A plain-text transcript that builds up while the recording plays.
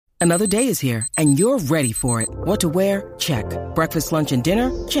Another day is here, and you're ready for it. What to wear? Check. Breakfast, lunch, and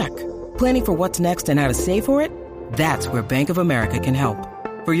dinner? Check. Planning for what's next and how to save for it? That's where Bank of America can help.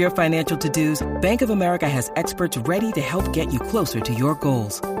 For your financial to-dos, Bank of America has experts ready to help get you closer to your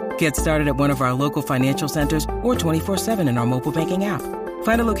goals. Get started at one of our local financial centers or 24/7 in our mobile banking app.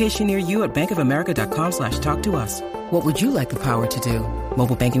 Find a location near you at bankofamerica.com/talktous. What would you like the power to do?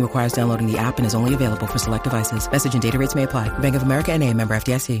 Mobile banking requires downloading the app and is only available for select devices. Message and data rates may apply. Bank of America N.A., member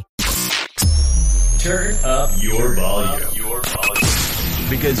FDIC. Turn up your volume.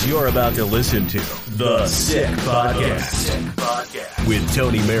 Because you're about to listen to The Sick Podcast with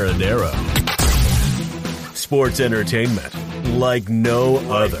Tony Marinaro. Sports entertainment like no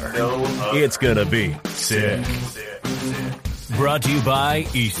other. It's gonna be sick. Brought to you by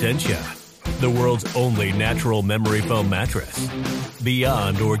Essentia, the world's only natural memory foam mattress.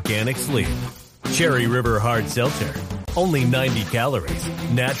 Beyond Organic Sleep. Cherry River Hard Seltzer. Only 90 calories,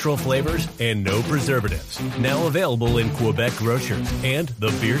 natural flavors, and no preservatives. Now available in Quebec grocers and the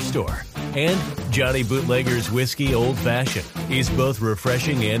beer store. And Johnny Bootlegger's Whiskey Old Fashioned is both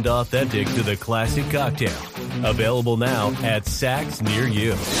refreshing and authentic to the classic cocktail. Available now at Saks near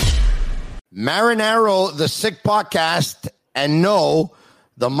you. Marinaro, the Sick Podcast, and no,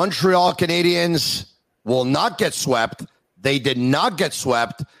 the Montreal Canadiens will not get swept. They did not get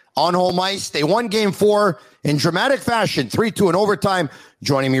swept on home ice. They won Game 4 in dramatic fashion, 3-2 in overtime.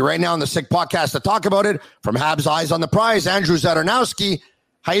 Joining me right now on the Sick Podcast to talk about it, from Habs Eyes on the Prize, Andrew Zadarnowski.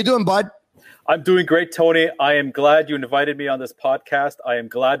 How you doing, bud? I'm doing great, Tony. I am glad you invited me on this podcast. I am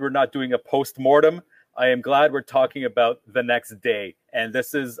glad we're not doing a post-mortem. I am glad we're talking about the next day. And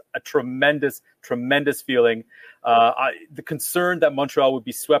this is a tremendous, tremendous feeling. The concern that Montreal would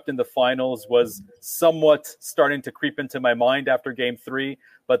be swept in the finals was somewhat starting to creep into my mind after Game 3,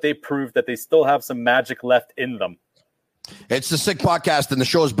 but they proved that they still have some magic left in them. It's the Sick Podcast, and the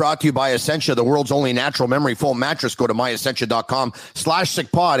show is brought to you by Essentia, the world's only natural memory foam mattress. Go to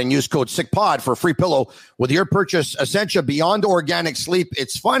myessentia.com/sickpod and use code SICKPOD for a free pillow with your purchase. Essentia, beyond organic sleep.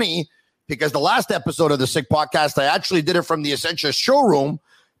 It's funny because the last episode of the Sick Podcast, I actually did it from the Essentia showroom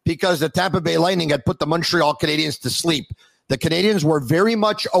because the Tampa Bay Lightning had put the Montreal Canadiens to sleep. The Canadiens were very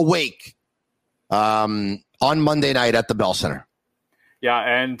much awake on Monday night at the Bell Center. Yeah,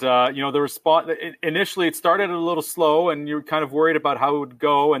 and, the response, initially it started a little slow, and you were kind of worried about how it would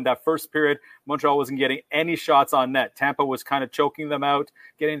go. And that first period, Montreal wasn't getting any shots on net. Tampa was kind of choking them out,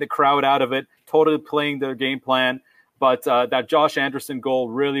 getting the crowd out of it, totally playing their game plan. But that Josh Anderson goal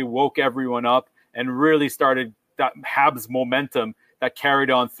really woke everyone up and really started that Habs momentum that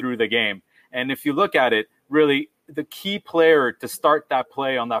carried on through the game. And if you look at it, really, the key player to start that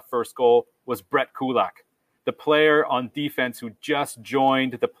play on that first goal was Brett Kulak, the player on defense who just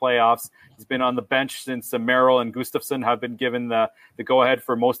joined the playoffs. He's been on the bench since Merrill and Gustafsson have been given the go-ahead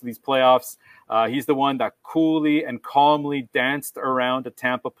for most of these playoffs. He's the one that coolly and calmly danced around a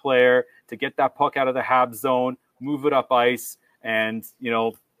Tampa player to get that puck out of the Habs zone, move it up ice, and,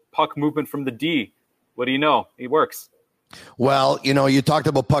 puck movement from the D. What do you know? It works. Well, you talked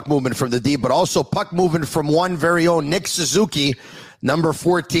about puck movement from the D, but also puck movement from one very own Nick Suzuki, number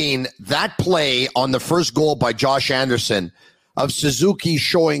 14. That play on the first goal by Josh Anderson, of Suzuki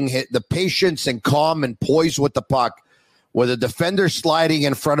showing the patience and calm and poise with the puck, with a defender sliding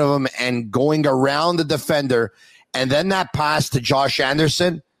in front of him and going around the defender, and then that pass to Josh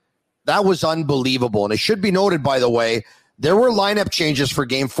Anderson, that was unbelievable. And it should be noted, by the way, there were lineup changes for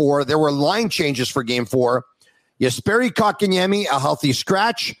Game 4. There were line changes for Game 4. Jesperi Kotkaniemi, a healthy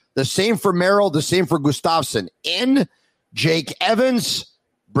scratch. The same for Merrill, the same for Gustafsson. In Jake Evans,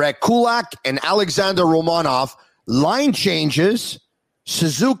 Brett Kulak, and Alexander Romanov. Line changes.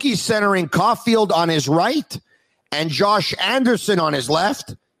 Suzuki centering Caulfield on his right and Josh Anderson on his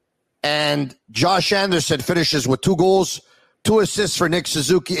left. And Josh Anderson finishes with 2 goals, 2 assists for Nick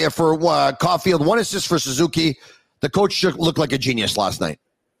Suzuki, for Caulfield, 1 assist for Suzuki. The coach looked like a genius last night.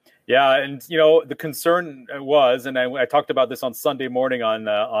 Yeah, and the concern was, and I talked about this on Sunday morning on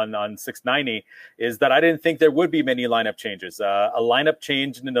 690, is that I didn't think there would be many lineup changes. A lineup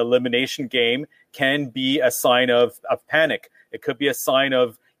change in an elimination game can be a sign of panic. It could be a sign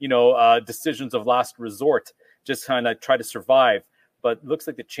of decisions of last resort, just kind of try to survive. But it looks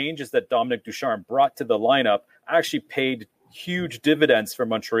like the changes that Dominic Ducharme brought to the lineup actually paid huge dividends for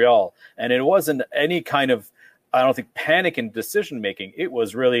Montreal, and it wasn't any kind of, I don't think, panic in decision-making. It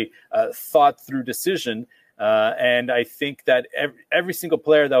was really a thought-through decision. And I think that every single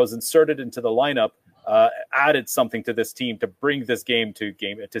player that was inserted into the lineup added something to this team to bring this game to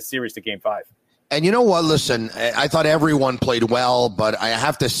series to Game 5. And you know what? Listen, I thought everyone played well, but I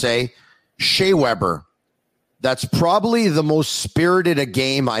have to say, Shea Weber, That's probably the most spirited a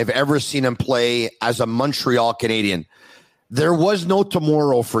game I've ever seen him play as a Montreal Canadian. There was no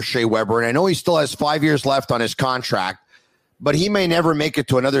tomorrow for Shea Weber, and I know he still has 5 years left on his contract, but he may never make it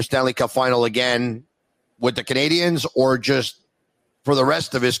to another Stanley Cup final again with the Canadians or just for the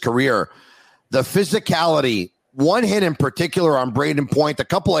rest of his career. The physicality, one hit in particular on Braden Point, a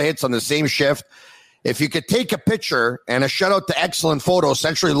couple of hits on the same shift. If you could take a picture, and a shout out to Excellent Photos,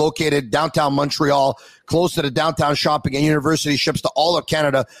 centrally located downtown Montreal, close to the downtown shopping and university, ships to all of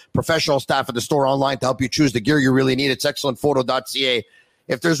Canada, professional staff at the store online to help you choose the gear you really need. It's excellentphoto.ca.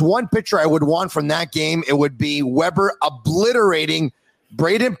 If there's one picture I would want from that game, it would be Weber obliterating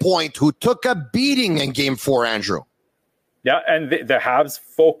Braden Point, who took a beating in Game 4, Andrew. Yeah, and the Habs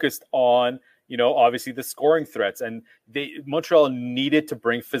focused on, obviously the scoring threats, and Montreal needed to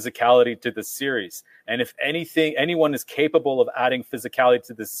bring physicality to the series. And if anyone is capable of adding physicality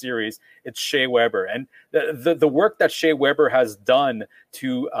to this series, it's Shea Weber. And the work that Shea Weber has done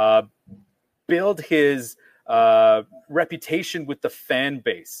to build his reputation with the fan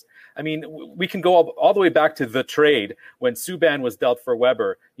base. I mean, we can go all the way back to the trade when Subban was dealt for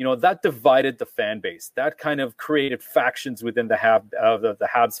Weber. That divided the fan base. That kind of created factions within the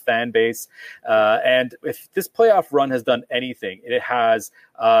Habs fan base. And if this playoff run has done anything, it has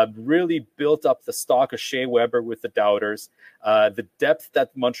really built up the stock of Shea Weber with the doubters. The depth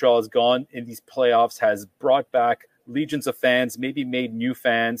that Montreal has gone in these playoffs has brought back legions of fans, maybe made new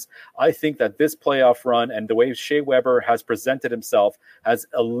fans. I think that this playoff run and the way Shea Weber has presented himself has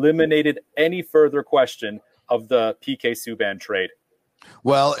eliminated any further question of the PK Subban trade.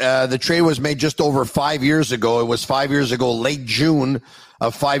 Well, the trade was made just over 5 years ago. It was 5 years ago, late June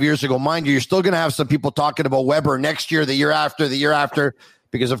of 5 years ago. Mind you, you're still going to have some people talking about Weber next year, the year after,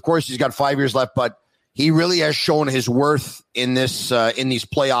 because of course he's got 5 years left, but he really has shown his worth in these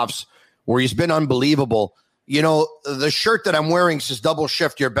playoffs where he's been unbelievable. The shirt that I'm wearing says double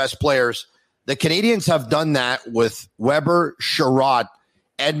shift your best players. The Canadians have done that with Weber, Sherratt,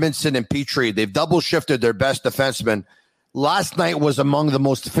 Edmondson, and Petrie. They've double shifted their best defensemen. Last night was among the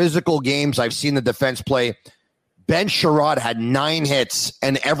most physical games I've seen the defense play. Ben Sherratt had 9 hits,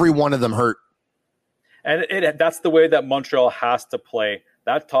 and every one of them hurt. And that's the way that Montreal has to play.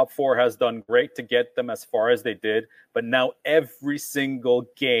 That top four has done great to get them as far as they did, but now every single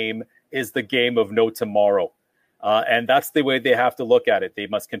game is the game of no tomorrow. And that's the way they have to look at it. They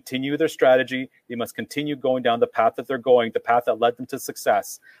must continue their strategy. They must continue going down the path that they're going, the path that led them to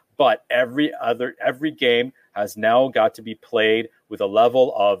success. But every game has now got to be played with a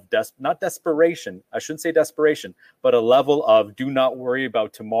level of not desperation. I shouldn't say desperation, but a level of do not worry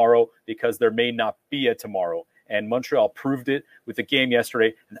about tomorrow because there may not be a tomorrow. And Montreal proved it with the game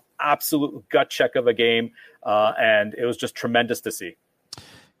yesterday, an absolute gut check of a game. And it was just tremendous to see.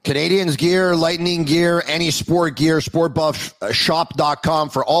 Canadians gear, Lightning gear, any sport gear, sportbuffshop.com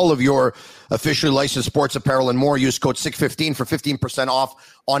for all of your officially licensed sports apparel and more. Use code 615 for 15%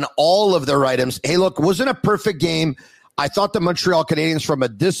 off on all of their items. Hey, look, wasn't a perfect game. I thought the Montreal Canadiens, from a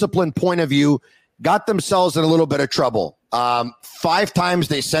discipline point of view, got themselves in a little bit of trouble. 5 times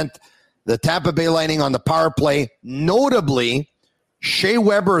they sent the Tampa Bay Lightning on the power play. Notably, Shea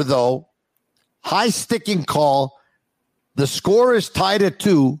Weber, though, high sticking call. The score is tied at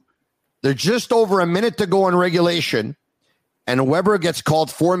 2. They're just over a minute to go in regulation, and Weber gets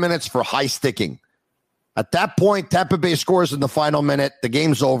called 4 minutes for high sticking. At that point, Tampa Bay scores in the final minute. The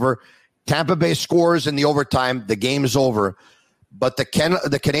game's over. Tampa Bay scores in the overtime. The game's over. But the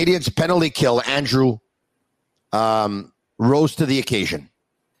Canadiens' penalty kill, Andrew, rose to the occasion.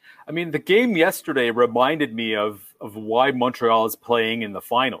 I mean, the game yesterday reminded me of why Montreal is playing in the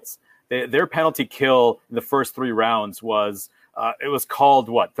finals. Their penalty kill in the first 3 rounds was it was called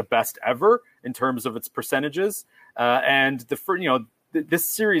the best ever in terms of its percentages. And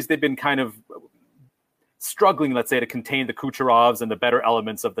this series they've been kind of struggling, let's say, to contain the Kucherovs and the better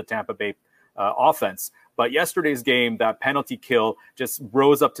elements of the Tampa Bay offense. But yesterday's game, that penalty kill just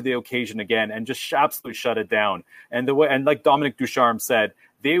rose up to the occasion again and just absolutely shut it down. And like Dominic Ducharme said,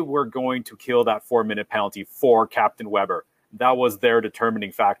 they were going to kill that 4-minute penalty for Captain Weber. That was their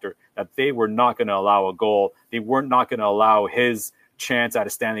determining factor, that they were not going to allow a goal. They were not going to allow his chance at a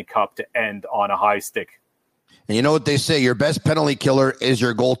Stanley Cup to end on a high stick. And you know what they say, your best penalty killer is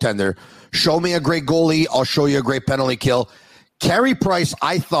your goaltender. Show me a great goalie, I'll show you a great penalty kill. Carey Price,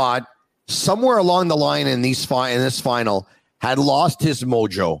 I thought, somewhere along the line in this final, had lost his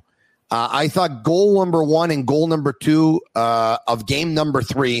mojo. I thought goal number 1 and goal number 2 of game number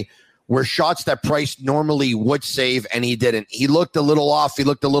 3 were shots that Price normally would save, and he didn't. He looked a little off. He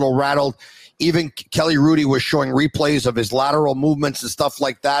looked a little rattled. Even Kelly Rudy was showing replays of his lateral movements and stuff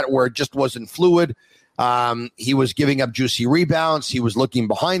like that where it just wasn't fluid. He was giving up juicy rebounds. He was looking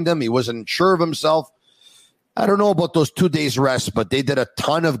behind him. He wasn't sure of himself. I don't know about those 2 days rest, but they did a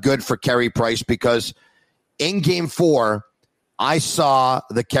ton of good for Carey Price, because in Game 4, I saw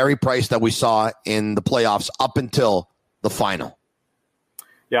the Carey Price that we saw in the playoffs up until the final.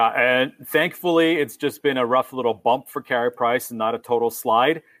 Yeah, and thankfully, it's just been a rough little bump for Carey Price and not a total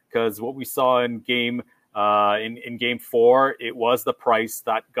slide, because what we saw in Game 4, it was the Price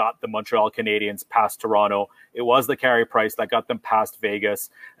that got the Montreal Canadiens past Toronto. It was the Carey Price that got them past Vegas.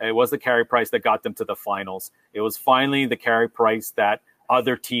 It was the Carey Price that got them to the finals. It was finally the Carey Price that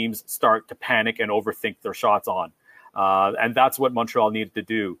other teams start to panic and overthink their shots on. And that's what Montreal needed to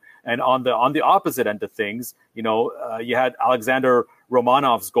do. And on the opposite end of things, you had Alexander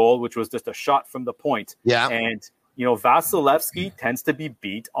Romanov's goal, which was just a shot from the point. Yeah. And, Vasilevsky tends to be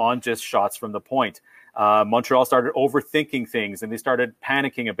beat on just shots from the point. Montreal started overthinking things and they started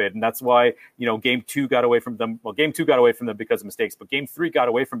panicking a bit. And that's why, Game 2 got away from them. Well, Game 2 got away from them because of mistakes, but Game 3 got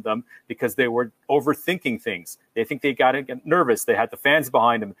away from them because they were overthinking things. They think they got to get nervous. They had the fans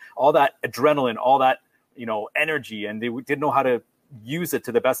behind them, all that adrenaline, all that, energy, and they didn't know how to use it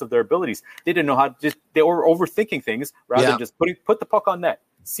to the best of their abilities. They didn't know how to they were overthinking things rather than just put the puck on net,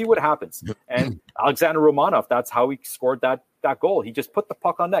 see what happens. And Alexander Romanov, that's how he scored that goal. He just put the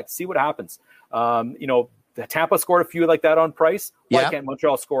puck on net, see what happens. The Tampa scored a few like that on Price. Why can't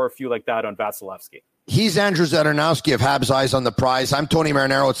Montreal score a few like that on Vasilevsky? He's Andrew Zadarnowski of Habs Eyes on the Prize. I'm Tony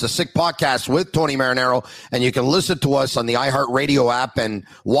Marinaro. It's the Sick Podcast with Tony Marinaro, and you can listen to us on the iHeartRadio app and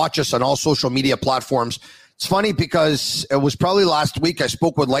watch us on all social media platforms. It's funny because it was probably last week I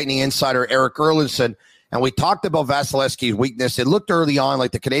spoke with Lightning insider Eric Erlinson, and we talked about Vasilevsky's weakness. It looked early on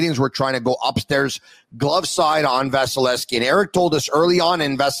like the Canadiens were trying to go upstairs, glove side on Vasilevsky, and Eric told us early on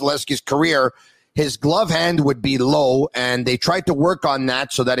in Vasilevsky's career his glove hand would be low, and they tried to work on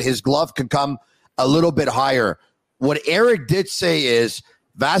that so that his glove could come a little bit higher. What Eric did say is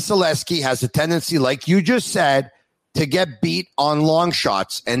Vasilevsky has a tendency, like you just said, to get beat on long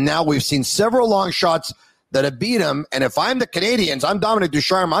shots. And now we've seen several long shots that have beat him. And if I'm the Canadiens, I'm Dominic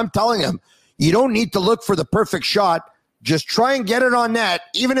Ducharme, I'm telling him, you don't need to look for the perfect shot. Just try and get it on net,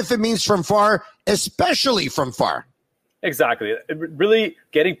 even if it means from far, especially from far. Exactly. Really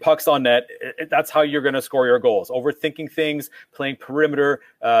getting pucks on net, that's how you're going to score your goals. Overthinking things, playing perimeter,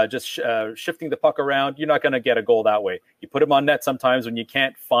 shifting the puck around, you're not going to get a goal that way. You put them on net sometimes when you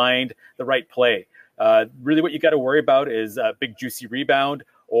can't find the right play. Really what you got to worry about is a big juicy rebound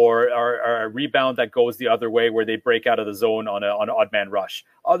or a rebound that goes the other way where they break out of the zone on an odd man rush.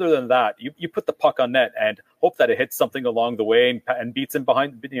 Other than that, you put the puck on net and hope that it hits something along the way and beats him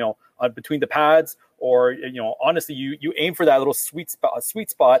behind, between the pads, or, honestly, you aim for that little sweet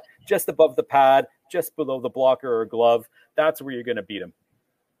spot just above the pad, just below the blocker or glove. That's where you're going to beat him.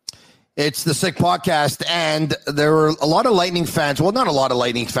 It's the Sick Podcast, and there were a lot of Lightning fans. Well, not a lot of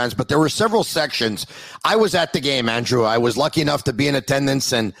Lightning fans, but there were several sections. I was at the game, Andrew. I was lucky enough to be in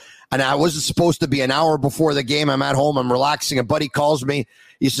attendance, and I wasn't supposed to be an hour before the game. I'm at home. I'm relaxing. A buddy calls me.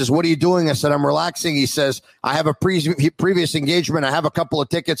 He says, "What are you doing?" I said, "I'm relaxing." He says, "I have a previous engagement. I have a couple of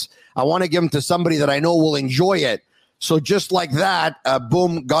tickets. I want to give them to somebody that I know will enjoy it." So just like that,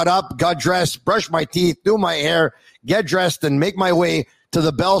 boom, got up, got dressed, brushed my teeth, do my hair, get dressed, and make my way to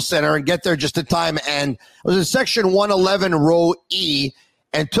the Bell Center and get there just in time. And it was in section 111, row E.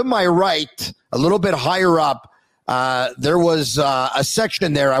 And to my right, a little bit higher up, there was a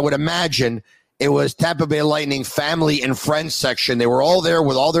section there, I would imagine. It was Tampa Bay Lightning family and friends section. They were all there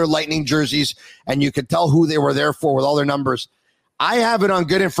with all their Lightning jerseys, and you could tell who they were there for with all their numbers. I have it on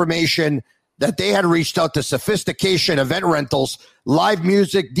good information that they had reached out to Sophistication Event Rentals, live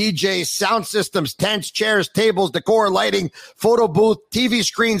music, DJs, sound systems, tents, chairs, tables, decor, lighting, photo booth, TV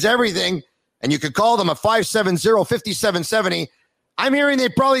screens, everything. And you could call them at 570-5770. I'm hearing they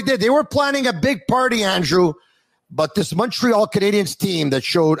probably did. They were planning a big party, Andrew. But this Montreal Canadiens team that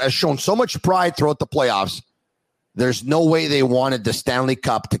has shown so much pride throughout the playoffs, there's no way they wanted the Stanley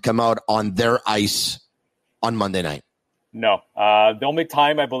Cup to come out on their ice on Monday night. No. The only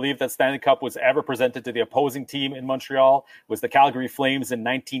time I believe that Stanley Cup was ever presented to the opposing team in Montreal was the Calgary Flames in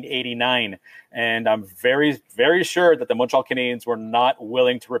 1989. And I'm very, very sure that the Montreal Canadiens were not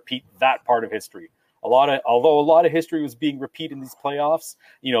willing to repeat that part of history. Although a lot of history was being repeated in these playoffs,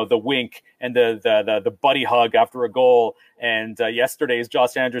 the wink and the buddy hug after a goal, and yesterday's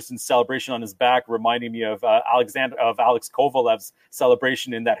Josh Anderson's celebration on his back reminding me of Alex Kovalev's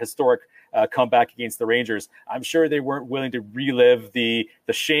celebration in that historic comeback against the Rangers. I'm sure they weren't willing to relive the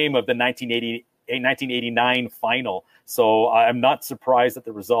shame of the 1989 final. So I'm not surprised at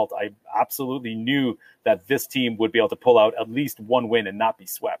the result. I absolutely knew that this team would be able to pull out at least one win and not be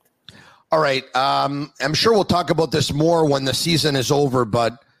swept. All right. I'm sure we'll talk about this more when the season is over,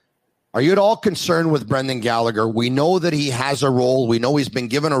 but are you at all concerned with Brendan Gallagher? We know that he has a role. We know he's been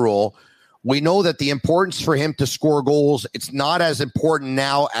given a role. We know that the importance for him to score goals, it's not as important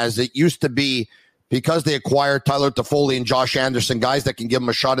now as it used to be because they acquired Tyler Toffoli and Josh Anderson, guys that can give him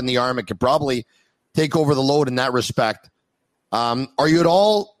a shot in the arm and could probably take over the load in that respect. Are you at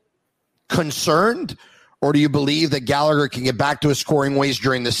all concerned, or do you believe that Gallagher can get back to his scoring ways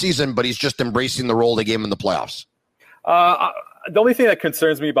during the season, but he's just embracing the role they gave him in the playoffs? The only thing that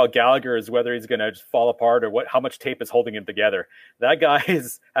concerns me about Gallagher is whether he's going to just fall apart or how much tape is holding him together. That guy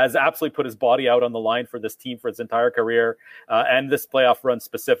has absolutely put his body out on the line for this team for his entire career and this playoff run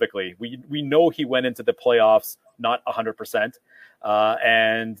specifically. We know he went into the playoffs not 100%.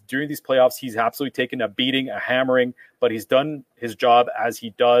 And during these playoffs, he's absolutely taken a beating, a hammering, but he's done his job as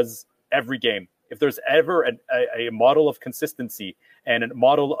he does every game. If there's ever a model of consistency and a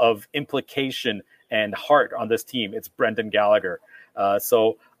model of implication and heart on this team, it's Brendan Gallagher.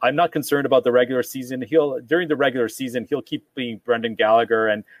 So I'm not concerned about the regular season. During the regular season, he'll keep being Brendan Gallagher,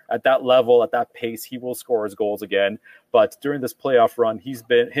 and at that level, at that pace, he will score his goals again. But during this playoff run,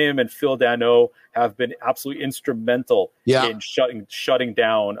 him and Phil Danault have been absolutely instrumental in shutting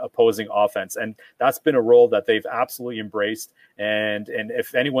down opposing offense, and that's been a role that they've absolutely embraced. And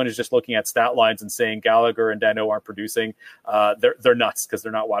if anyone is just looking at stat lines and saying Gallagher and Danault aren't producing, they're nuts because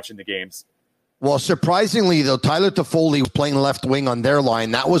they're not watching the games. Well, surprisingly, though, Tyler Toffoli was playing left wing on their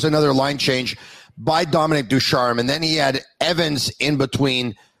line. That was another line change by Dominic Ducharme. And then he had Evans in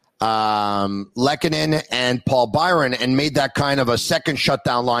between Lehkonen and Paul Byron and made that kind of a second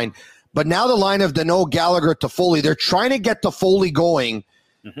shutdown line. But now the line of Danault, Gallagher, Toffoli, they're trying to get Toffoli going.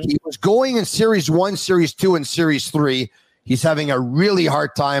 Mm-hmm. He was going in Series 1, Series 2, and Series 3. He's having a really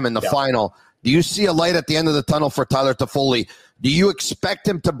hard time in the final. Do you see a light at the end of the tunnel for Tyler Toffoli? Do you expect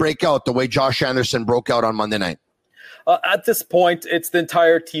him to break out the way Josh Anderson broke out on Monday night? At this point, it's the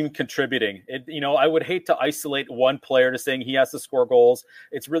entire team contributing. I would hate to isolate one player to saying he has to score goals.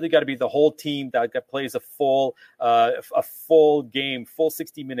 It's really got to be the whole team that plays a full game, full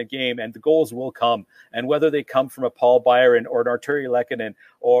 60-minute game, and the goals will come. And whether they come from a Paul Byron or an Artturi Lehkonen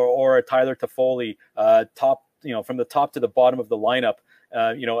or a Tyler Toffoli, from the top to the bottom of the lineup,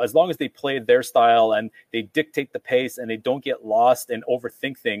 as long as they play their style and they dictate the pace and they don't get lost and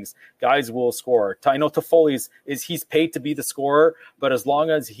overthink things, guys will score. I know Toffoli's he's paid to be the scorer, but as long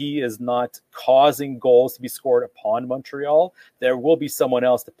as he is not causing goals to be scored upon Montreal, there will be someone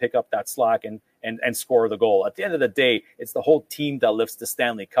else to pick up that slack and score the goal. At the end of the day, it's the whole team that lifts the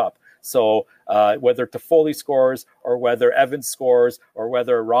Stanley Cup. So whether Toffoli scores or whether Evans scores or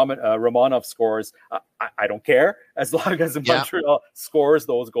whether Romanov scores, I don't care as long as Montreal scores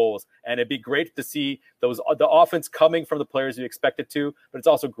those goals. And it'd be great to see the offense coming from the players you expect it to, but it's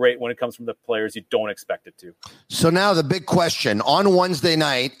also great when it comes from the players you don't expect it to. So now the big question, on Wednesday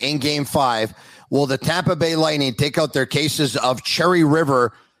night in Game 5, will the Tampa Bay Lightning take out their cases of Cherry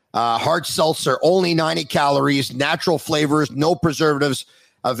River hard seltzer, only 90 calories, natural flavors, no preservatives,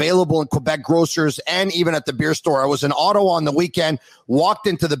 available in Quebec grocers and even at the beer store? I was in Ottawa on the weekend, walked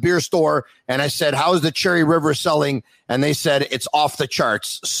into the beer store, and I said, how's the Cherry River selling? And they said, it's off the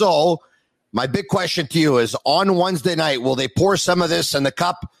charts. So my big question to you is, on Wednesday night, will they pour some of this in the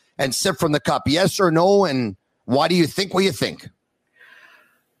cup and sip from the cup? Yes or no? And why do you think what you think?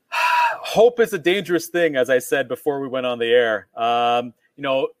 Hope is a dangerous thing, as I said before we went on the air.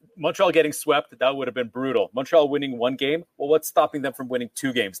 Montreal getting swept, that would have been brutal. Montreal winning one game, well, what's stopping them from winning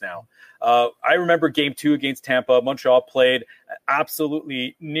two games now? I remember Game 2 against Tampa. Montreal played an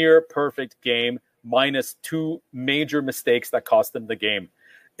absolutely near perfect game, minus two major mistakes that cost them the game.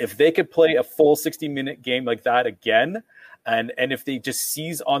 If they could play a full 60-minute game like that again, and if they just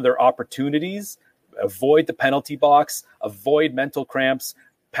seize on their opportunities, avoid the penalty box, avoid mental cramps,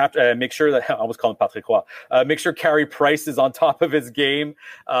 make sure that I almost call him Patrick Roy. Make sure Carey Price is on top of his game.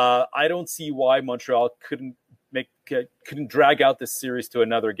 I don't see why Montreal couldn't drag out this series to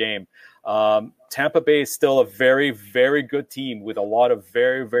another game. Tampa Bay is still a very, very good team with a lot of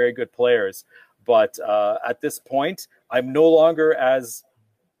very, very good players. But at this point, I'm no longer as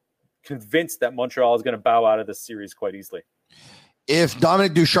convinced that Montreal is going to bow out of this series quite easily. If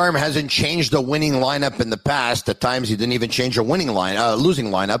Dominic Ducharme hasn't changed the winning lineup in the past, at times he didn't even change a losing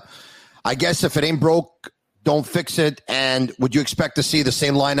lineup. I guess if it ain't broke, don't fix it. And would you expect to see the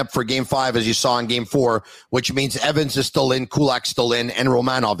same lineup for Game 5 as you saw in Game 4, which means Evans is still in, Kulak's still in, and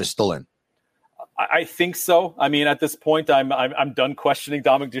Romanov is still in? I think so. I mean, at this point, I'm done questioning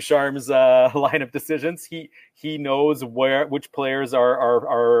Dominic Ducharme's lineup decisions. He knows which players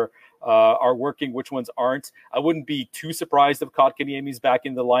are are working, which ones aren't. I wouldn't be too surprised if Kotkaniemi's back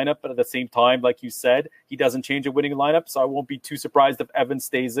in the lineup, but at the same time, like you said, he doesn't change a winning lineup, so I won't be too surprised if Evans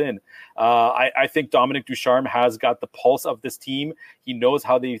stays in. I think Dominic Ducharme has got the pulse of this team. He knows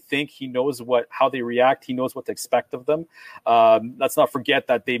how they think. He knows how they react. He knows what to expect of them. Let's not forget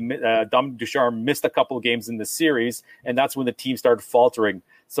that Dominic Ducharme missed a couple of games in the series, and that's when the team started faltering.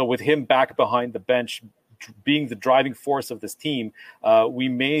 So with him back behind the bench, being the driving force of this team, we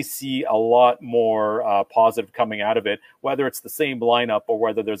may see a lot more positive coming out of it, whether it's the same lineup or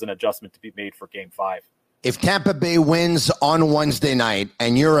whether there's an adjustment to be made for Game 5. If Tampa Bay wins on Wednesday night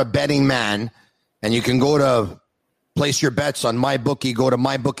and you're a betting man and you can go to place your bets on MyBookie, go to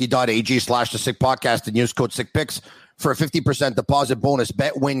mybookie.ag/the Sick Podcast and use code SickPicks for a 50% deposit bonus.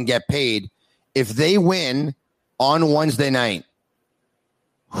 Bet, win, get paid. If they win on Wednesday night,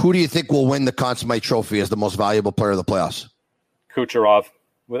 who do you think will win the Conn Smythe Trophy as the most valuable player of the playoffs? Kucherov.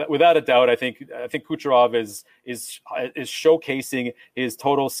 Without a doubt, I think Kucherov is showcasing his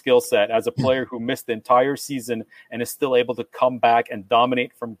total skill set as a player who missed the entire season and is still able to come back and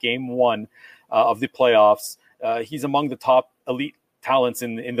dominate from Game 1 of the playoffs. He's among the top elite talents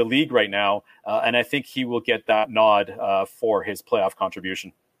in the league right now, and I think he will get that nod for his playoff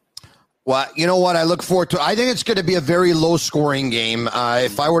contribution. Well, you know what? I look forward to. I think it's going to be a very low-scoring game.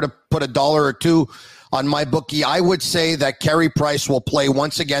 If I were to put $1 or $2 on MyBookie, I would say that Carey Price will play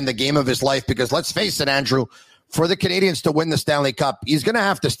once again the game of his life because let's face it, Andrew, for the Canadiens to win the Stanley Cup, he's going to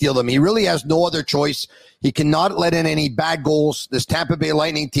have to steal them. He really has no other choice. He cannot let in any bad goals. This Tampa Bay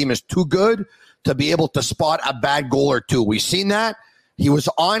Lightning team is too good to be able to spot a bad goal or two. We've seen that. He was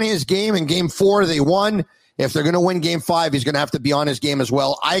on his game in Game 4. They won. If they're going to win Game 5, he's going to have to be on his game as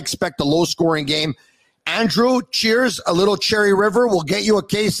well. I expect a low-scoring game. Andrew, cheers. A little Cherry River will get you a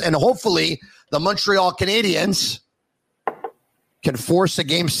case, and hopefully the Montreal Canadiens can force a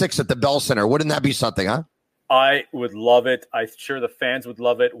Game 6 at the Bell Center. Wouldn't that be something, huh? I would love it. I'm sure the fans would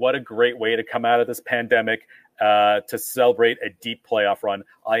love it. What a great way to come out of this pandemic to celebrate a deep playoff run.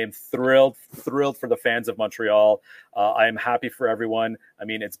 I am thrilled for the fans of Montreal. I am happy for everyone. I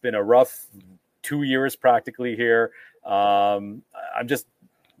mean, it's been a rough 2 years practically here. I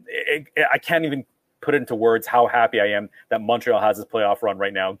can't even put it into words how happy I am that Montreal has this playoff run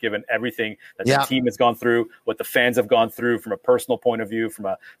right now, given everything that the team has gone through, what the fans have gone through from a personal point of view, from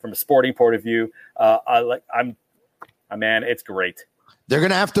a sporting point of view. Man, it's great. They're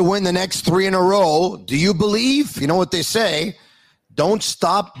going to have to win the next 3 in a row. Do you believe? You know what they say? Don't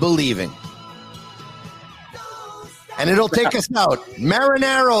stop believing. And it'll take us out.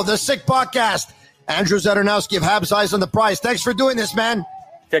 Marinaro, the Sick Podcast. Andrew Zadarnowski of Habs Eyes on the Prize. Thanks for doing this, man.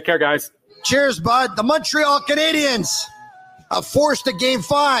 Take care, guys. Cheers, bud. The Montreal Canadiens have forced a Game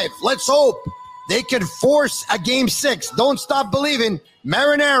 5. Let's hope they can force a Game 6. Don't stop believing.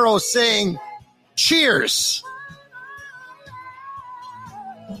 Marinaro saying cheers.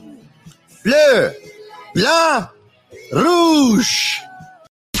 Bleu, blanc, rouge.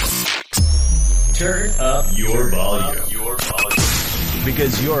 Turn up your volume.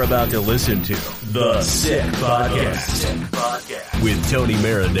 Because you're about to listen to The Sick Podcast with Tony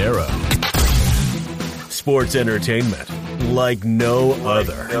Marinaro. Sports entertainment like no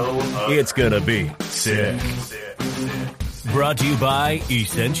other. It's gonna be sick. Brought to you by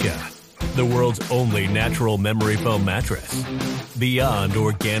Essentia, the world's only natural memory foam mattress. Beyond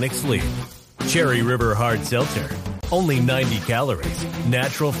organic sleep. Cherry River Hard Seltzer. Only 90 calories,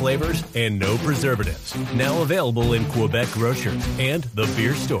 natural flavors, and no preservatives. Now available in Quebec grocers and the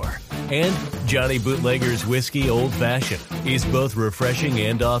beer store. And Johnny Bootlegger's Whiskey Old Fashioned is both refreshing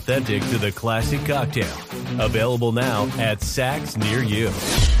and authentic to the classic cocktail. Available now at Saks near you.